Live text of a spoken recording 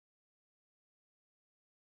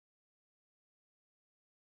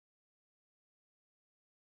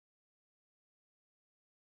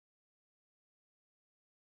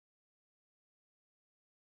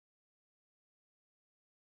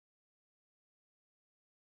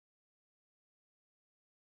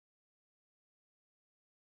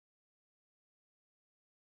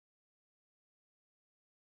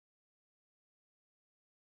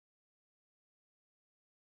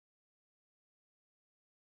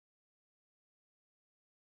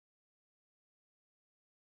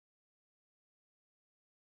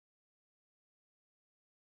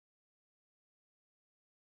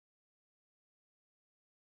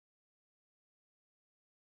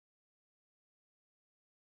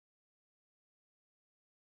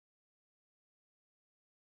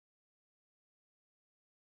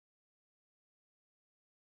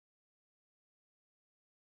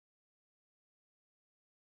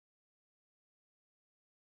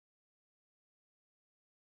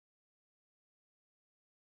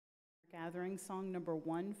Gathering song number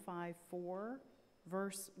 154,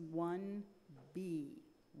 verse 1b.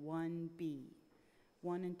 1b.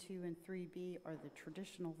 1 and 2 and 3b are the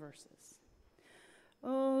traditional verses.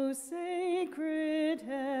 O sacred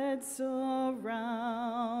head surrounded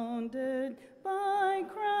by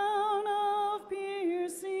crown of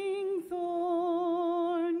piercing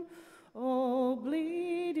thorn, O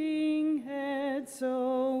bleeding head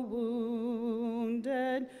so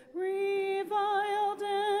wounded, reviled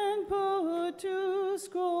and put to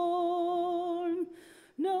scorn,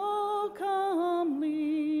 no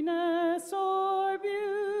comeliness or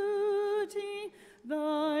beauty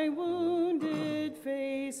thy wounded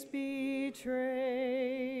face betrays,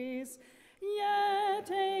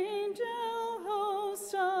 yet angel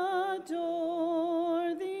hosts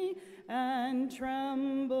adore thee and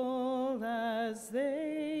tremble as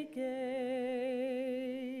they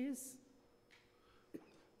gaze.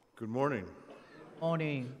 Good morning.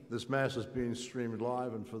 Morning. This Mass is being streamed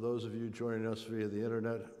live, and for those of you joining us via the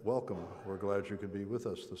internet, welcome. We're glad you could be with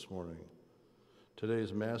us this morning.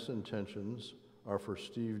 Today's Mass intentions are for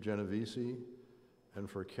Steve Genovese and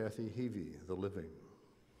for Kathy Heavey, the living.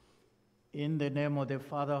 In the name of the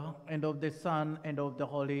Father, and of the Son, and of the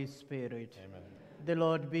Holy Spirit. Amen. The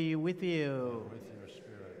Lord be with you. With your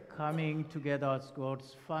spirit. Coming together as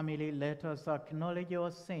God's family, let us acknowledge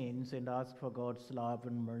our sins and ask for God's love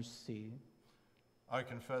and mercy. I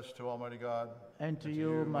confess to Almighty God And to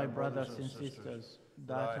you, my brothers and sisters,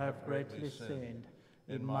 that I have greatly sinned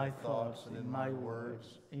in my thoughts, in my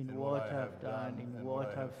words, in what I have done, in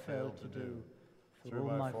what I have failed to do, through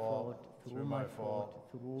my fault, through my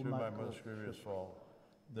most grievous fault.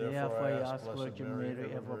 Therefore I ask Virgin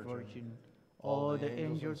Mary, ever Virgin, all the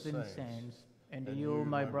angels and saints, and you,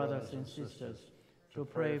 my brothers and sisters, to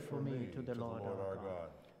pray for me to the Lord our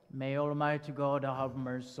God. May Almighty God have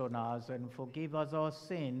mercy on us and forgive us our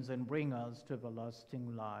sins and bring us to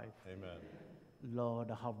everlasting life. Amen. Lord,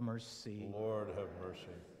 have mercy. Lord, have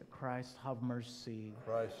mercy. Christ, have mercy.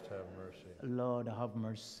 Christ, have mercy. Lord, have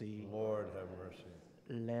mercy. Lord, have mercy.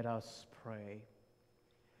 Let us pray.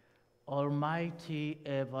 Almighty,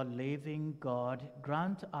 ever-living God,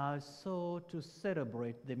 grant us so to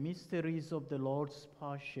celebrate the mysteries of the Lord's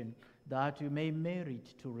Passion that we may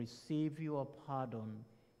merit to receive your pardon.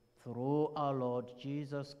 Through our Lord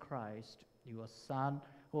Jesus Christ, your Son,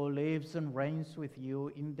 who lives and reigns with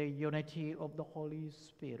you in the unity of the Holy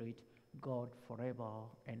Spirit, God forever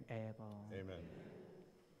and ever. Amen.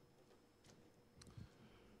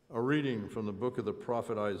 A reading from the book of the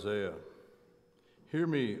prophet Isaiah. Hear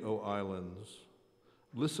me, O islands.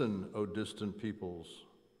 Listen, O distant peoples.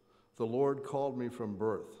 The Lord called me from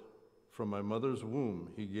birth. From my mother's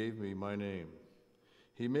womb he gave me my name.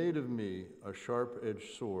 He made of me a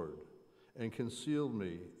sharp-edged sword and concealed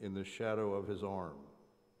me in the shadow of his arm.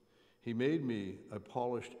 He made me a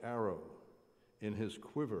polished arrow. In his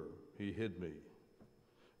quiver he hid me.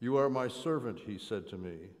 You are my servant, he said to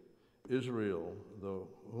me, Israel, through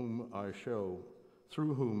whom I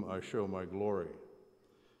show my glory.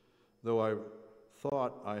 Though I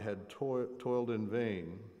thought I had toiled in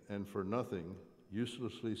vain and for nothing,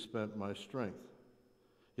 uselessly spent my strength,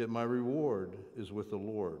 yet my reward is with the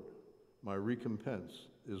Lord, my recompense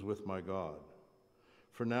is with my God.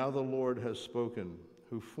 For now the Lord has spoken,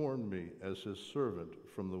 who formed me as his servant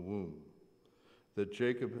from the womb, that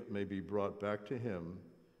Jacob may be brought back to him,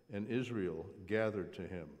 and Israel gathered to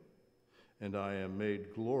him. And I am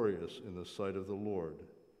made glorious in the sight of the Lord,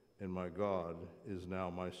 and my God is now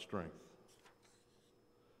my strength.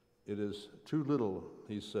 It is too little,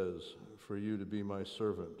 he says, for you to be my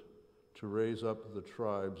servant, to raise up the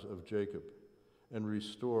tribes of Jacob and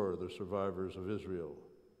restore the survivors of Israel.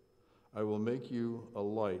 I will make you a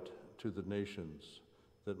light to the nations,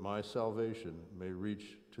 that my salvation may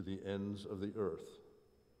reach to the ends of the earth.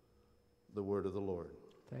 The word of the Lord.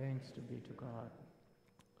 Thanks to be to God.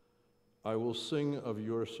 I will sing of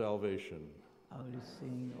your salvation. I will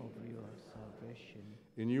sing of your salvation.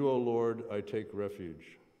 In you, O Lord, I take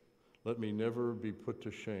refuge. Let me never be put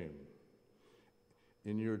to shame.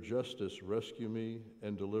 In your justice, rescue me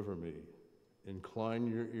and deliver me. Incline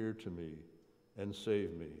your ear to me and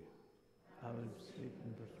save me. I will sleep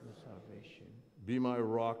in your salvation. Be my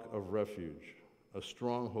rock of refuge, a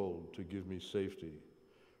stronghold to give me safety.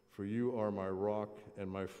 For you are my rock and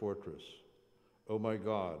my fortress. O my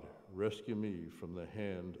God, rescue me from the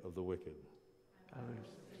hand of the wicked. I will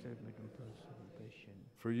sleep in your salvation.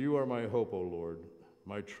 For you are my hope, O Lord,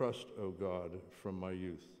 my trust, O God, from my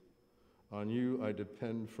youth. On you I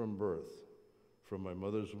depend from birth. From my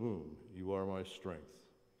mother's womb, you are my strength.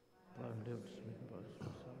 Thou lives with us in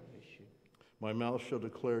salvation. My mouth shall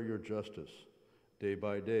declare your justice day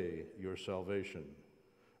by day, your salvation.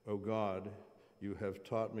 O God, you have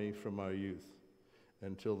taught me from my youth.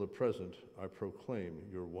 Until the present, I proclaim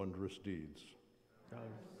your wondrous deeds.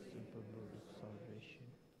 Salvation.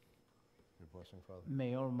 Your blessing, Father.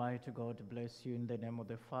 May Almighty God bless you in the name of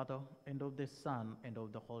the Father, and of the Son, and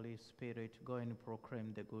of the Holy Spirit. Go and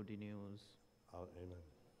proclaim the good news. Amen.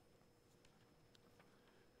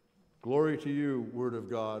 Glory to you, Word of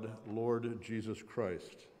God, Lord Jesus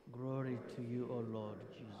Christ. Glory to you, O Lord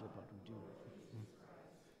Jesus.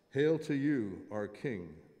 Hail to you, our King,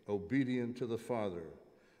 obedient to the Father.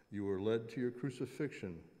 You were led to your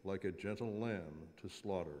crucifixion like a gentle lamb to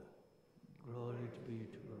slaughter. Glory be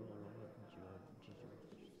to the Lord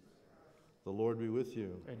Jesus. The Lord be with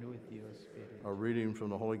you. And with your spirit. A reading from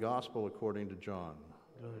the Holy Gospel according to John.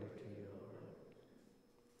 Glory to you, O Lord.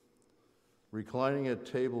 Reclining at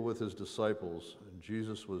table with his disciples,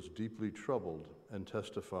 Jesus was deeply troubled and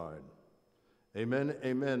testified, "Amen,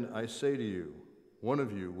 amen, I say to you, one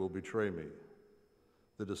of you will betray me."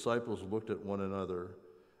 The disciples looked at one another,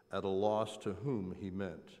 at a loss to whom he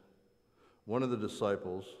meant. One of the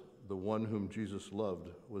disciples, the one whom Jesus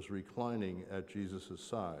loved, was reclining at Jesus'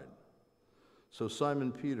 side. So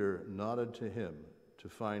Simon Peter nodded to him to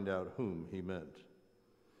find out whom he meant.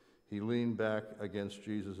 He leaned back against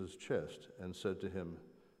Jesus' chest and said to him,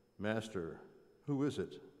 "Master, who is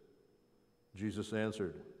it?" Jesus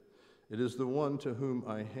answered, "It is the one to whom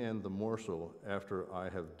I hand the morsel after I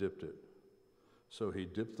have dipped it." So he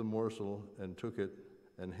dipped the morsel and took it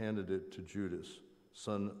and handed it to Judas,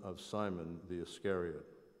 son of Simon the Iscariot.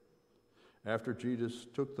 After Judas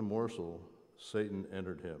took the morsel, Satan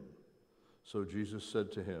entered him. So Jesus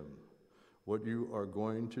said to him, "What you are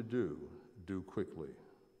going to do, do quickly."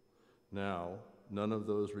 Now, none of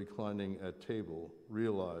those reclining at table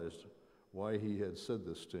realized why he had said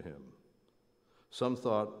this to him. Some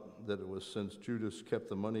thought that it was since Judas kept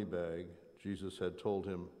the money bag, Jesus had told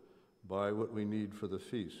him, "Buy what we need for the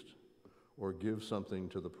feast, or give something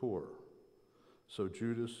to the poor." So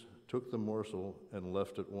Judas took the morsel and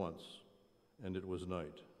left at once, and it was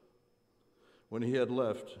night. When he had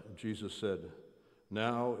left, Jesus said,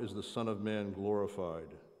 "Now is the Son of Man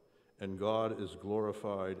glorified, and God is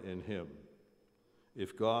glorified in him.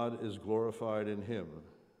 If God is glorified in him,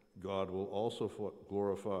 God will also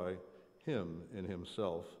glorify him in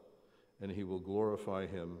himself, and he will glorify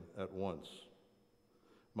him at once.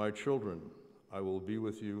 My children, I will be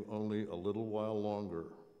with you only a little while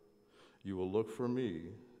longer. You will look for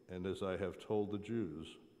me, and as I have told the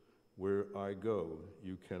Jews, where I go,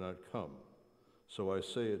 you cannot come. So I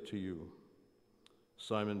say it to you."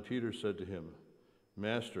 Simon Peter said to him,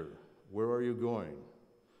 "Master, where are you going?"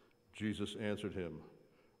 Jesus answered him,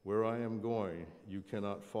 "Where I am going, you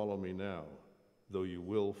cannot follow me now, though you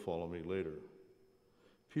will follow me later."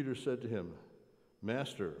 Peter said to him,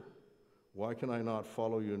 "Master, why can I not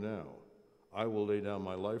follow you now? I will lay down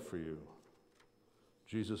my life for you."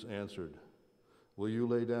 Jesus answered, "Will you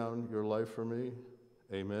lay down your life for me?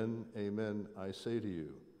 Amen, amen, I say to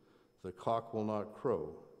you, the cock will not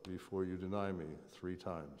crow before you deny me 3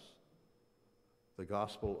 times. The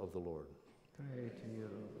Gospel of the Lord. Pray to you,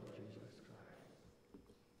 Lord Jesus Christ.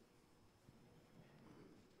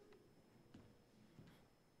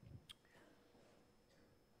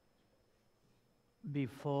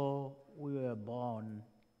 Before we were born,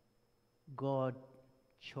 God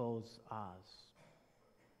chose us.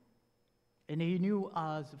 And he knew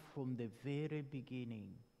us from the very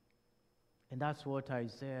beginning. And that's what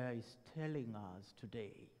Isaiah is telling us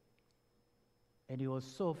today. And he was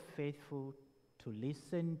so faithful to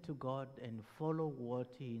listen to God and follow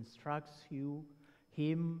what he instructs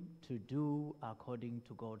him to do according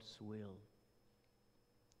to God's will.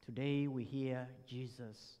 Today we hear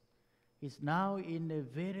Jesus is now in a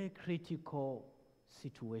very critical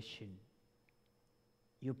situation.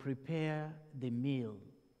 You prepare the meal,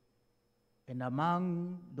 and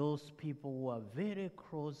among those people who are very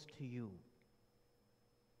close to you,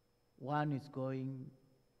 one is going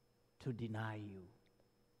to deny you,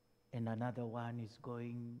 and another one is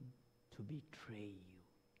going to betray you.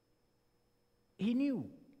 He knew,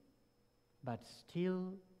 but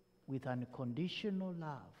still, with unconditional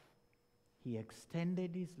love, he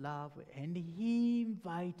extended his love and he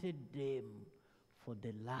invited them for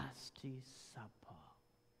the Last Supper.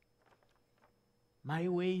 My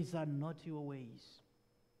ways are not your ways.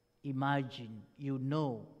 Imagine,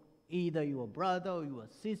 either your brother or your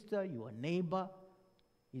sister, your neighbor,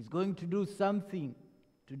 is going to do something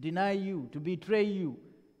to deny you, to betray you,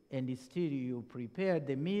 and still you prepare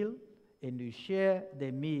the meal and you share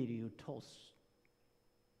the meal you toast.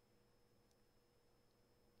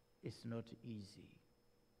 It's not easy.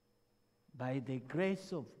 By the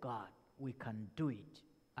grace of God, we can do it,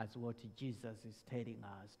 as what Jesus is telling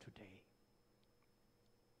us today.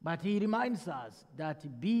 But he reminds us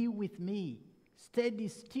that be with me, steady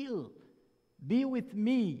still, be with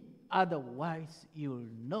me, otherwise you'll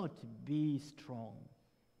not be strong.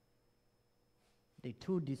 The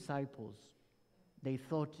two disciples, they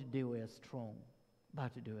thought they were strong,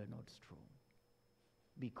 but they were not strong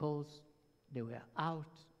because they were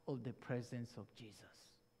out of the presence of Jesus.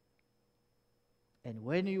 And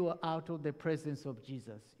when you are out of the presence of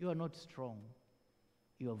Jesus, you are not strong,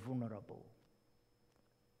 you are vulnerable.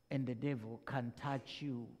 And the devil can touch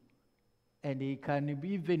you, and he can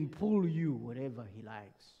even pull you wherever he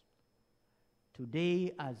likes.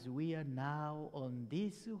 Today, as we are now on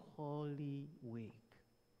this Holy Week,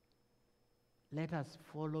 let us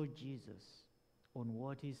follow Jesus on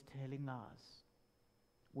what he's telling us.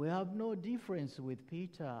 We have no difference with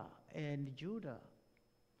Peter and Judah,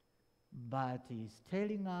 but he's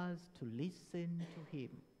telling us to listen to him,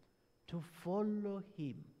 to follow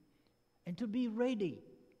him, and to be ready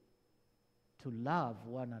to love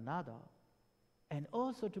one another, and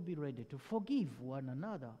also to be ready to forgive one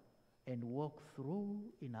another and walk through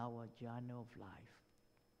in our journey of life.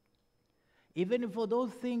 Even for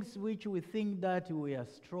those things which we think that we are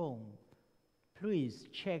strong, please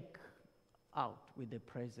check out with the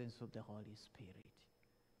presence of the Holy Spirit.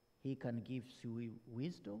 He can give you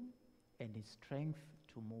wisdom and the strength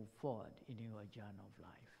to move forward in your journey of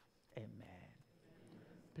life. Amen.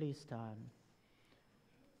 Please stand.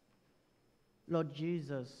 Lord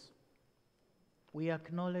Jesus, we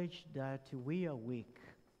acknowledge that we are weak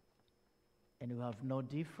and we have no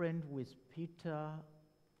different with Peter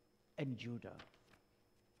and Judah.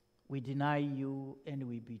 We deny you and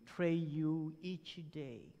we betray you each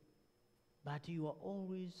day, but you are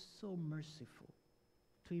always so merciful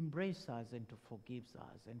to embrace us and to forgive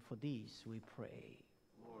us, and for this we pray.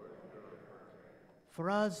 Lord, for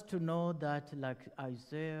us to know that, like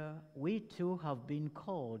Isaiah, we too have been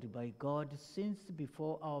called by God since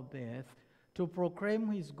before our birth to proclaim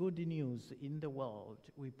his good news in the world,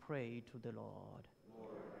 we pray to the Lord.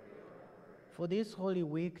 For this Holy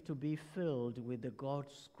Week to be filled with the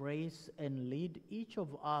God's grace and lead each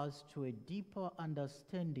of us to a deeper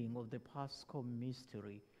understanding of the Paschal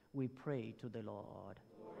mystery, we pray to the Lord.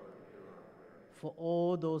 For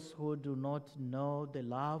all those who do not know the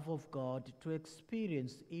love of God to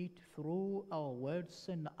experience it through our words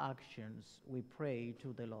and actions, we pray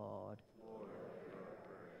to the Lord.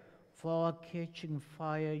 For our Catching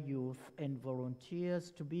Fire youth and volunteers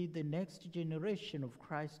to be the next generation of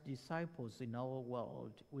Christ's disciples in our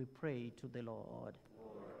world, we pray to the Lord.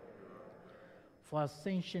 For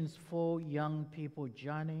Ascension's 4 young people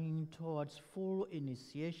journeying towards full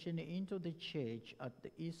initiation into the church at the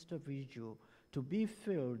Easter Vigil, to be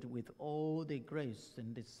filled with all the grace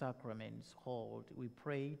and the sacraments hold, we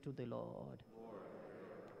pray to the Lord.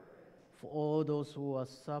 For all those who are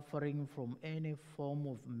suffering from any form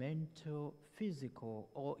of mental, physical,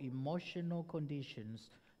 or emotional conditions,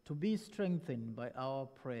 to be strengthened by our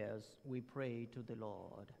prayers, we pray to the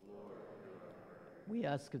Lord. We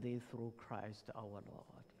ask thee through Christ our Lord.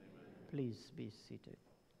 Amen. Please be seated.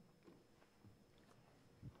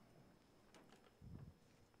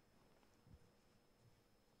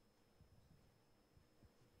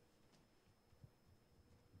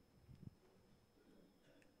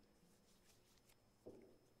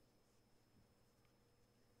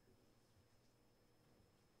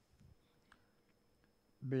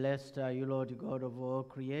 Blessed are you, Lord God of all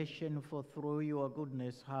creation, for through your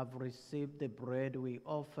goodness have received the bread we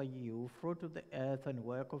offer you, fruit of the earth and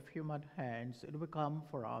work of human hands. It will become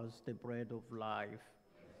for us the bread of life.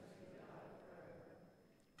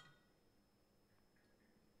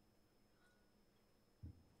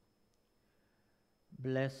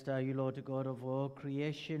 Blessed are you, Lord God of all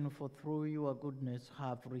creation, for through your goodness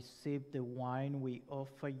have received the wine we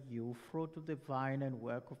offer you, fruit of the vine and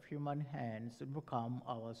work of human hands, and become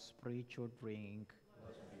our spiritual drink.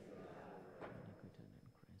 And cleanse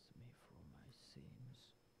me from my sins.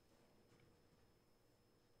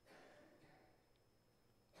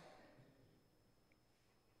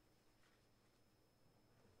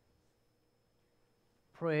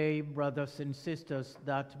 Pray, brothers and sisters,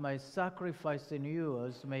 that my sacrifice and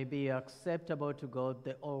yours may be acceptable to God,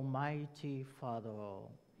 the Almighty Father.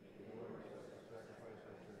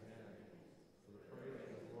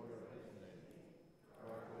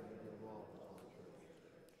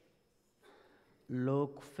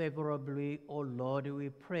 Look favorably, O Lord, we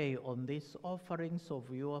pray, on these offerings of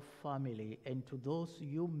your family, and to those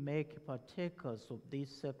you make partakers of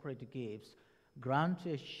these sacred gifts, grant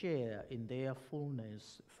a share in their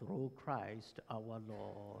fullness through Christ our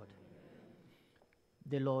Lord.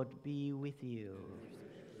 The Lord be with you.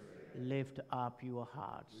 Lift up your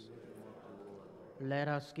hearts. Let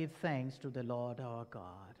us give thanks to the Lord our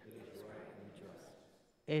God.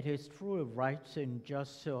 It is true, right, and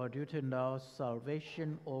just, our duty and our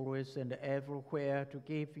salvation, always and everywhere, to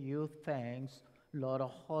give you thanks, Lord,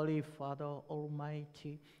 Holy Father,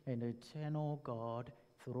 Almighty and eternal God,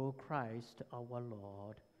 through Christ our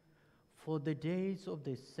Lord. For the days of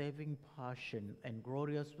the saving passion and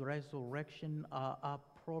glorious resurrection are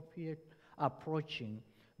approaching,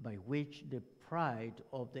 by which the pride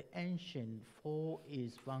of the ancient foe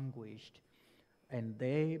is vanquished, and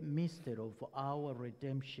the mystery of our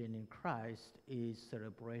redemption in Christ is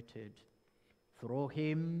celebrated. Through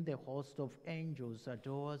him the host of angels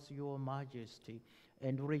adores your majesty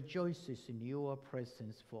and rejoices in your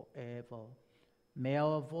presence forever. May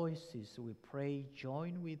our voices, we pray,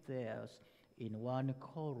 join with theirs in one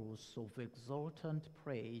chorus of exultant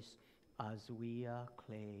praise as we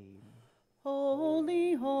acclaim.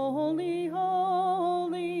 Holy, holy,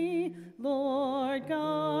 holy, Lord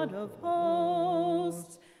God of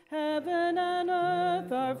hosts, heaven and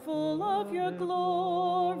earth are full of your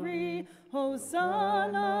glory.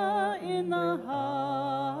 Hosanna in the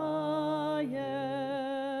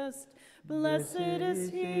highest. Blessed is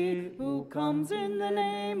he who comes in the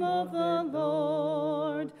name of the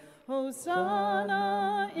Lord.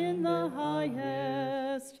 Hosanna in the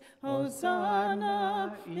highest.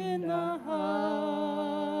 Hosanna in the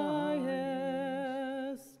highest.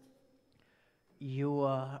 You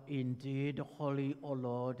are indeed holy, O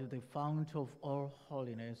Lord, the fount of all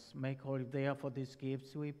holiness. Make holy therefore these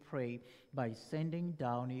gifts, we pray, by sending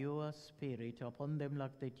down your Spirit upon them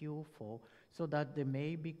like the dewfall, so that they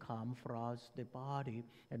may become for us the body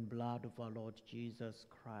and blood of our Lord Jesus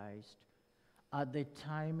Christ. At the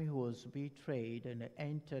time he was betrayed and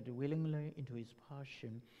entered willingly into his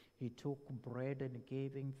passion, he took bread and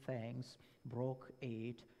giving thanks, broke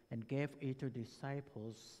it, and gave it to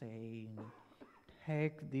disciples, saying,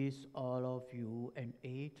 "Take this, all of you, and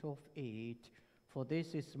eat of it, for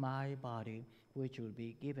this is my body, which will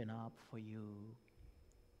be given up for you."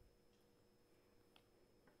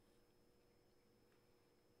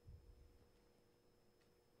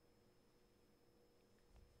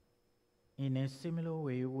 In a similar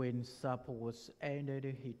way, when supper was ended,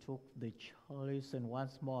 he took the chalice, and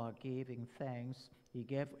once more giving thanks, he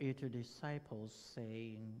gave it to disciples,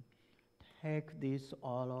 saying, "Take this,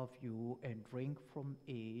 all of you, and drink from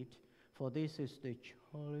it, for this is the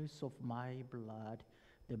chalice of my blood,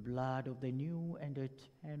 the blood of the new and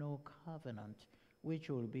eternal covenant, which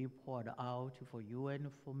will be poured out for you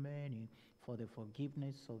and for many for the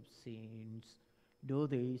forgiveness of sins. Do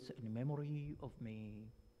this in memory of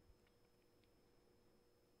me."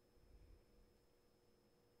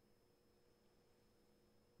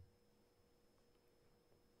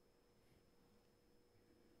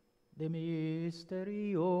 The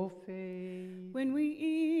mystery of faith. When we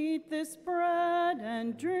eat this bread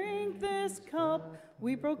and drink this cup,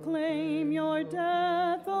 we proclaim your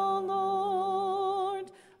death, O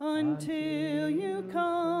Lord, until you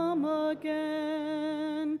come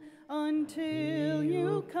again, until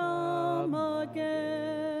you come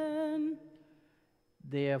again.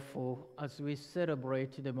 Therefore, as we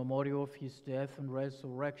celebrate the memorial of his death and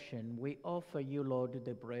resurrection, we offer you, Lord,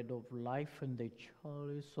 the bread of life and the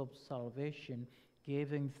chalice of salvation,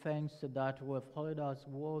 giving thanks that you have held us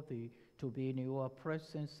worthy to be in your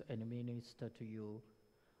presence and minister to you.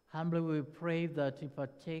 Humbly we pray that in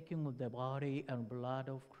partaking of the body and blood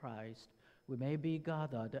of Christ, we may be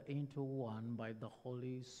gathered into one by the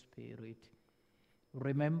Holy Spirit.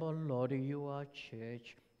 Remember, Lord, your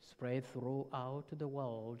church, spread throughout the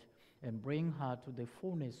world, and bring her to the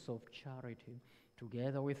fullness of charity,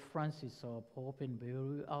 together with Francis our Pope and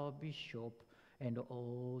Barry our Bishop, and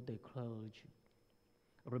all the clergy.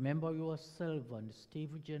 Remember your servant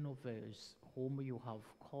Steve Genovese, whom you have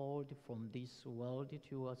called from this world to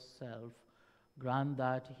yourself. Grant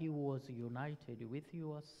that he was united with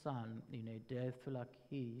your Son in a death like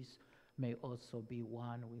his, may also be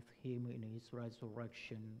one with him in his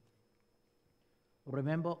resurrection.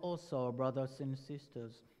 Remember also our brothers and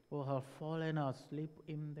sisters who have fallen asleep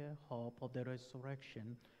in the hope of the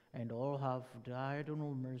resurrection, and all have died in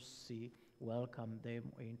your mercy. Welcome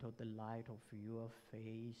them into the light of your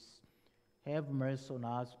face. Have mercy on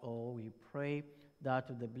us all, we pray,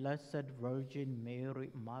 that the Blessed Virgin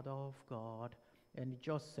Mary, Mother of God, and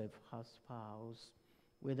Joseph, her spouse,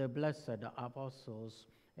 with the blessed apostles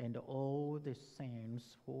and all the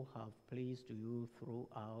saints who have pleased you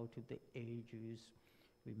throughout the ages,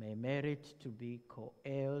 we may merit to be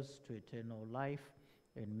co-heirs to eternal life,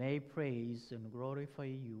 and may praise and glorify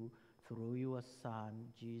you through your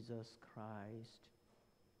Son, Jesus Christ.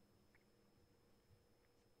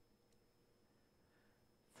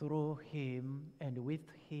 Through him, and with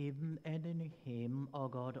him, and in him, O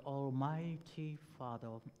God, Almighty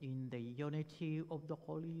Father, in the unity of the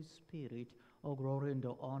Holy Spirit, all glory and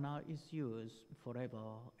honor is yours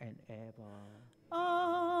forever and ever.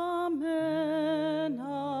 Amen,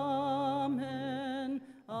 amen,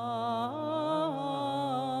 amen.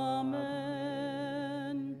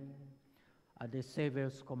 At the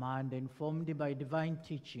Savior's command, informed by divine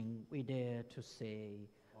teaching, we dare to say,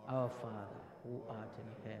 Our Father, who art in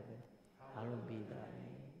heaven, hallowed be thy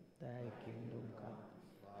name. Thy kingdom come,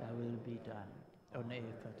 thy will be done, on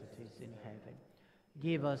earth as it is in heaven.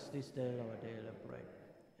 Give us this day our daily bread,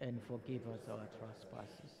 and forgive us our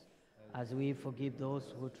trespasses, as we forgive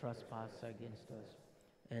those who trespass against us.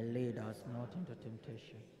 And lead us not into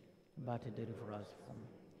temptation, but deliver us from evil.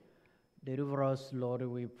 Deliver us, Lord,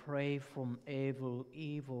 we pray, from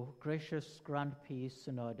evil. Gracious, grant peace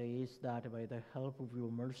in our days, that by the help of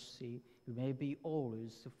your mercy we may be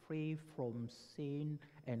always free from sin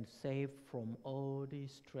and safe from all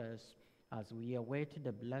distress, as we await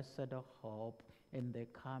the blessed hope and the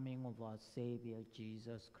coming of our Savior,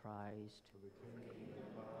 Jesus Christ.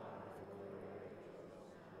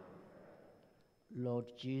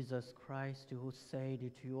 Lord Jesus Christ, who said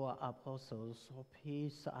to your apostles,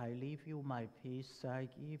 Peace I leave you, my peace I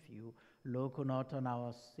give you. Look not on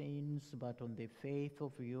our sins, but on the faith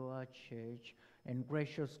of your church, and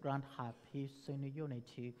gracious grant her peace and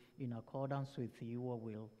unity in accordance with your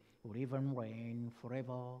will, who live and reign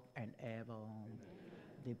forever and ever.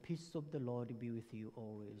 The peace of the Lord be with you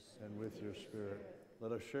always. And with your spirit.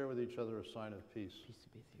 Let us share with each other a sign of peace. Peace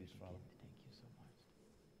be with you. Peace, Father. Thank you so much.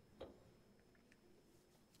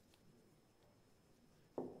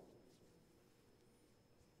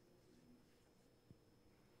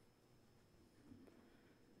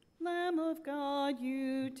 Lamb of God,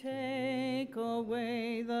 you take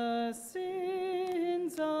away the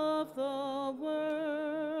sins of the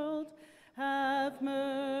world. Have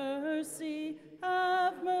mercy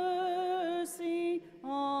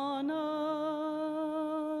on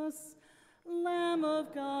us. Lamb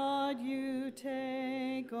of God, you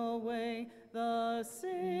take away the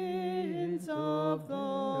sins of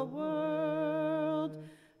the world.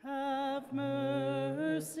 Have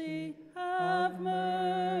mercy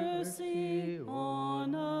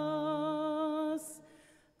on us.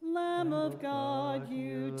 Lamb of God,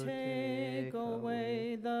 you take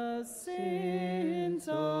away the sins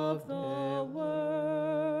of the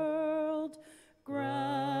world.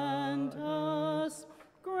 Grant us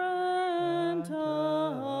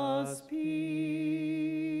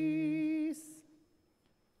peace.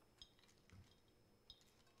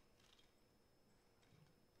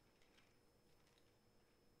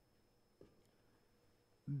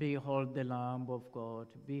 Behold the Lamb of God.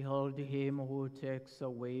 Behold him who takes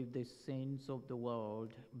away the sins of the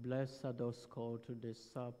world. Blessed are those called to the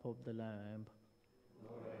supper of the Lamb.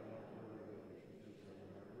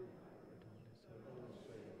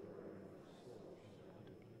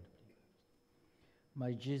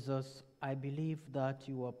 My Jesus, I believe that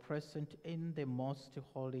you are present in the most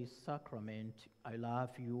holy sacrament. I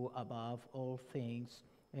love you above all things,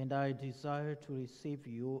 and I desire to receive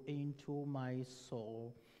you into my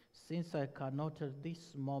soul. Since I cannot at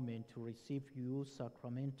this moment receive you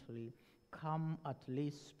sacramentally, come at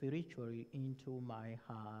least spiritually into my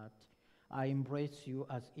heart. I embrace you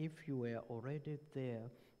as if you were already there,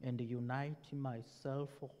 and unite myself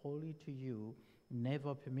wholly to you.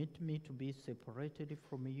 Never permit me to be separated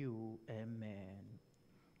from you. Amen.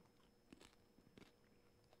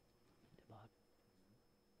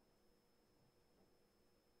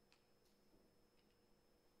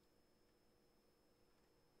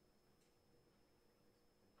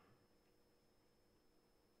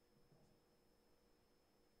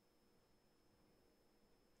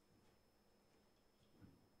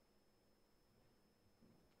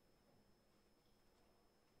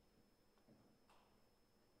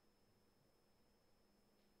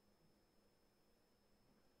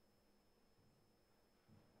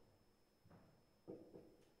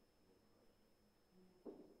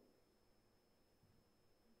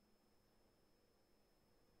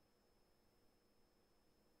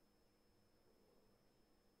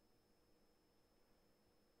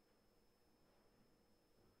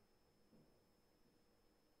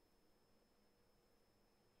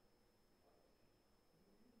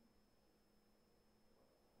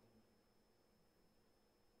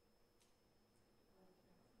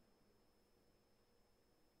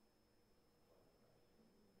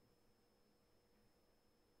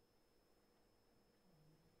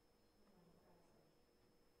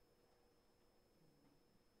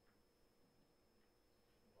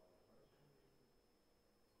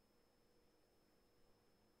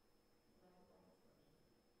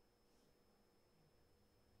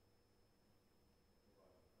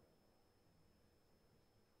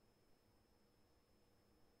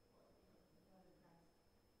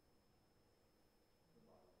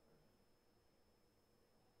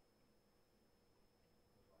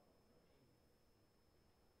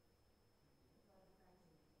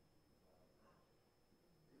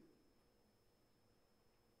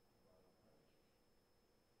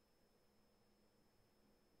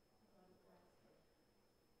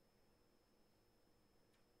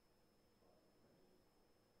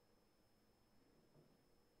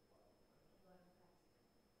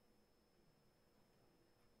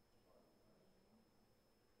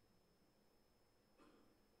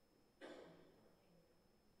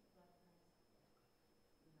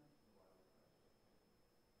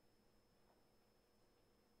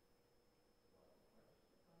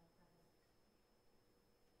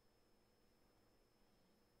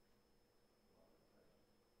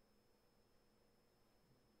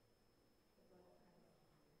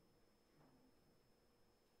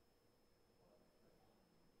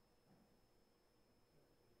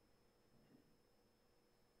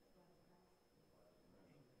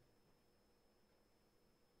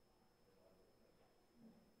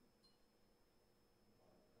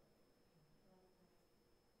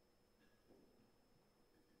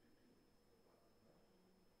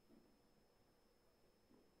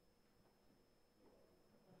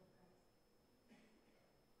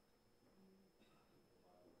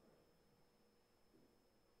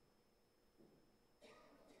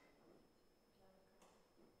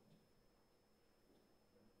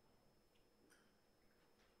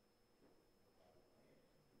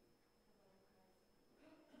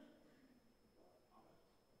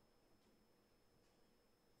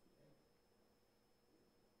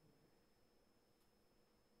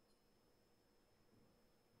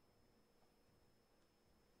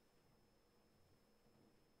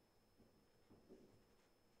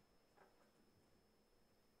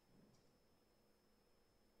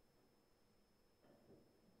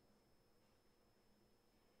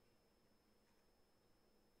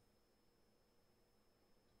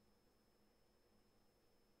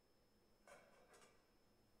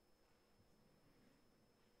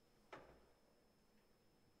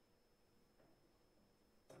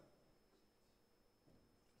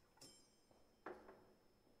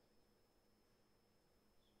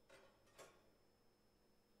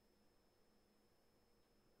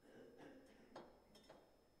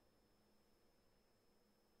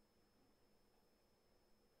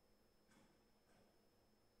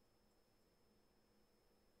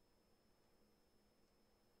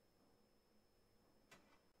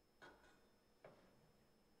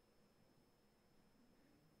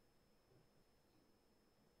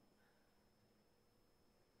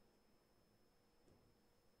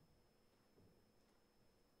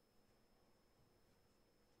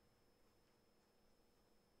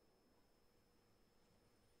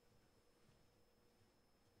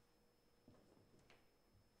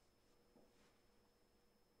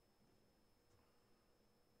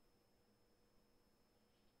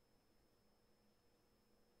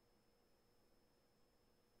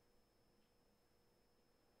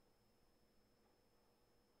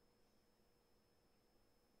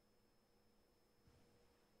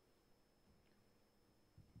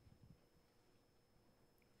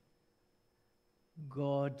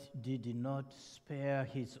 God did not spare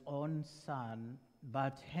his own Son,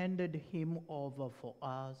 but handed him over for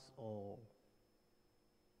us all.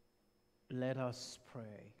 Let us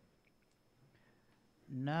pray.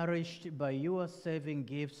 Nourished by your saving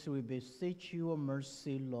gifts, we beseech your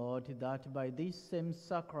mercy, Lord, that by this same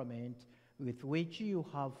sacrament with which you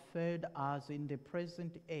have fed us in the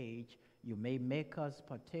present age, you may make us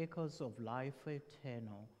partakers of life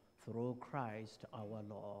eternal through Christ our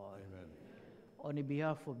Lord. Amen. On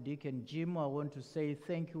behalf of Deacon Jim, I want to say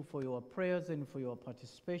thank you for your prayers and for your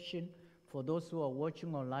participation. For those who are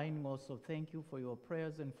watching online, also thank you for your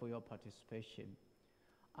prayers and for your participation.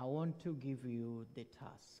 I want to give you the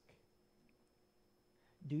task.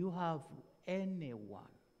 Do you have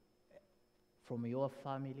anyone from your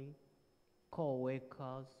family,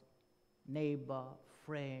 co-workers, neighbor,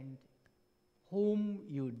 friend, whom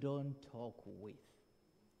you don't talk with,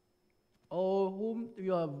 or whom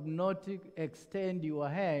you have not extended your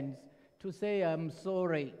hands to say, I'm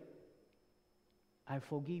sorry, I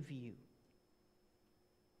forgive you?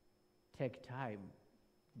 Take time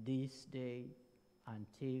this day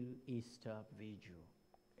until Easter Vigil.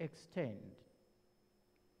 Extend.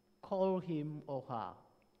 Call him or her.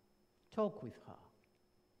 Talk with her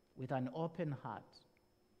with an open heart,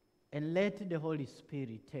 and let the Holy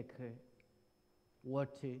Spirit take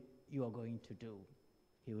what you are going to do.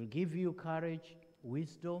 He will give you courage,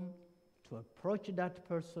 wisdom to approach that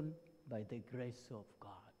person by the grace of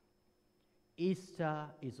God. Easter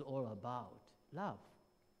is all about love.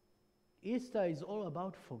 Easter is all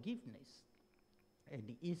about forgiveness.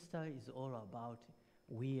 And Easter is all about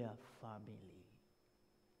we are family.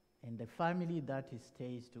 And the family that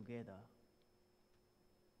stays together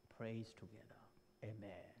prays together.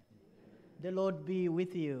 Amen. The Lord be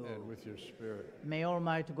with you. And with your spirit. May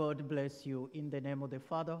Almighty God bless you in the name of the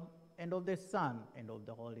Father, and of the Son, and of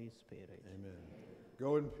the Holy Spirit. Amen.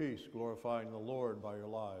 Go in peace, glorifying the Lord by your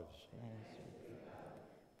lives. Yes.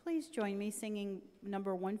 Please join me singing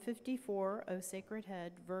number 154, O Sacred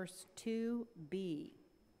Head, verse 2b.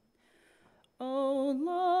 O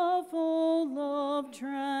love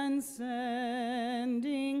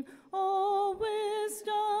transcending, O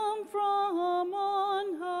wisdom from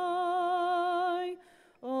on high,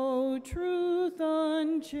 O truth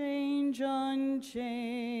unchanging,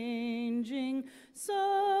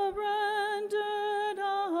 surrendered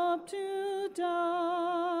up to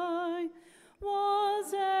die.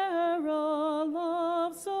 Was e'er a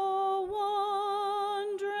love so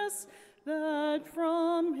wondrous that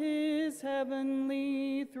from his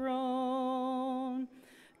heavenly throne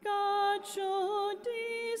God should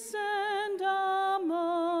descend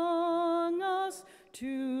among us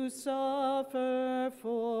to suffer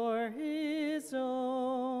for his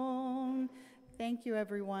own? Thank you,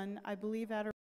 everyone. I believe at